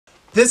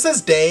This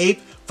is Dave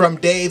from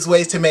Dave's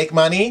Ways to Make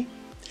Money.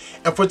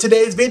 And for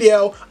today's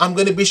video, I'm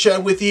going to be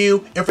sharing with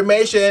you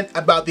information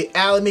about the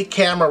Alamy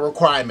camera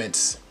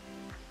requirements.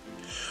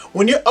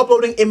 When you're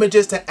uploading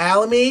images to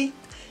Alamy,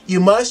 you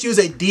must use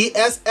a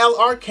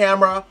DSLR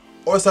camera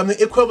or something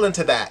equivalent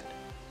to that.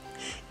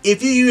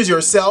 If you use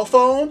your cell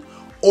phone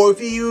or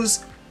if you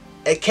use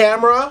a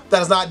camera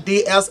that is not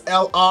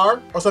DSLR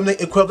or something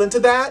equivalent to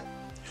that,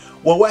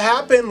 well, what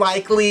happened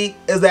likely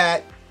is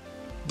that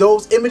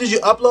those images you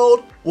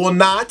upload will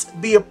not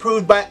be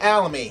approved by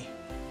Alamy.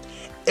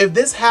 If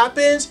this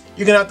happens,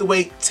 you're going to have to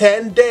wait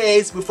 10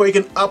 days before you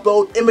can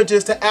upload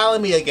images to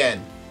Alamy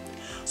again.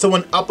 So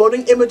when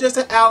uploading images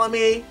to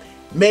Alamy,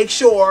 make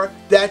sure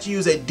that you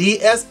use a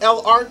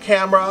DSLR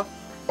camera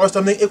or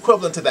something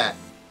equivalent to that.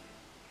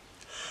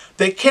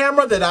 The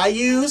camera that I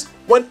use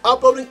when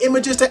uploading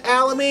images to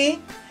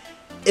Alamy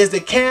is the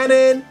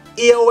Canon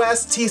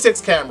EOS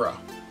T6 camera.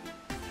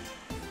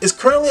 It's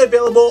currently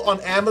available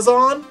on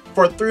Amazon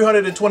for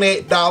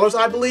 $328,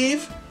 I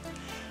believe.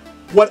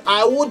 What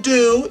I will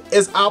do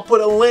is I'll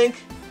put a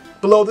link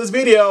below this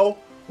video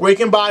where you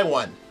can buy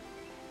one.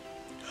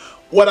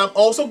 What I'm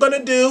also going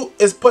to do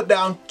is put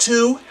down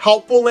two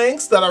helpful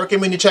links that I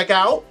recommend you check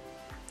out.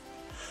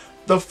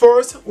 The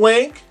first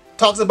link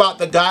talks about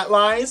the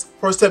guidelines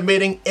for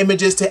submitting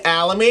images to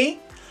Alamy.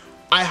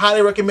 I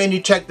highly recommend you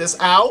check this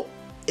out.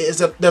 There's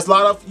a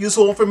lot of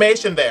useful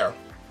information there.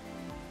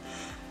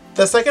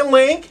 The second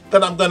link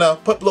that I'm going to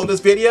put below this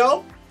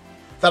video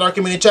that I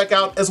recommend you check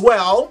out as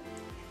well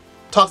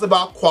talks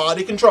about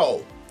quality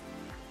control.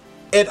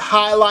 It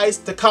highlights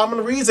the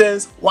common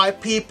reasons why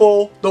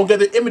people don't get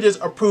their images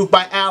approved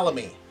by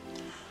Alamy.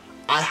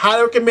 I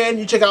highly recommend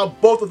you check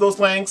out both of those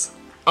links.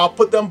 I'll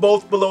put them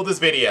both below this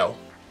video.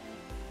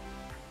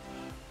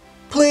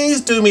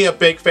 Please do me a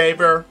big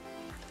favor.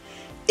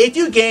 If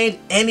you gained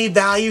any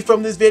value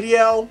from this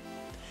video,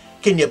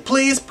 can you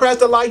please press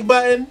the like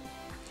button?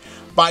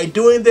 By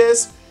doing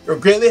this, you're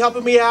greatly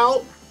helping me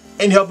out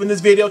and helping this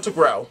video to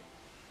grow.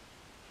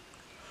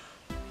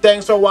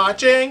 Thanks for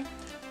watching.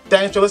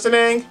 Thanks for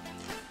listening.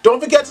 Don't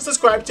forget to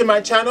subscribe to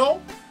my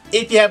channel.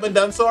 If you haven't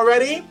done so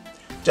already,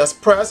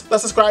 just press the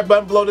subscribe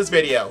button below this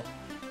video.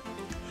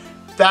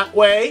 That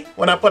way,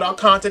 when I put out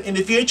content in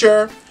the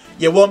future,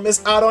 you won't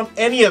miss out on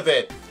any of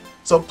it.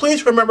 So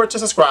please remember to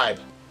subscribe.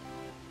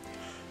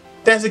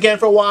 Thanks again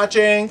for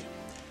watching.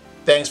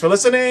 Thanks for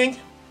listening.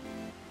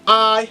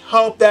 I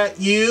hope that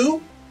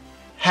you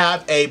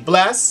have a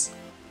blessed,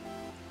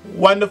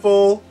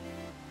 wonderful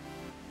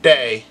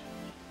day.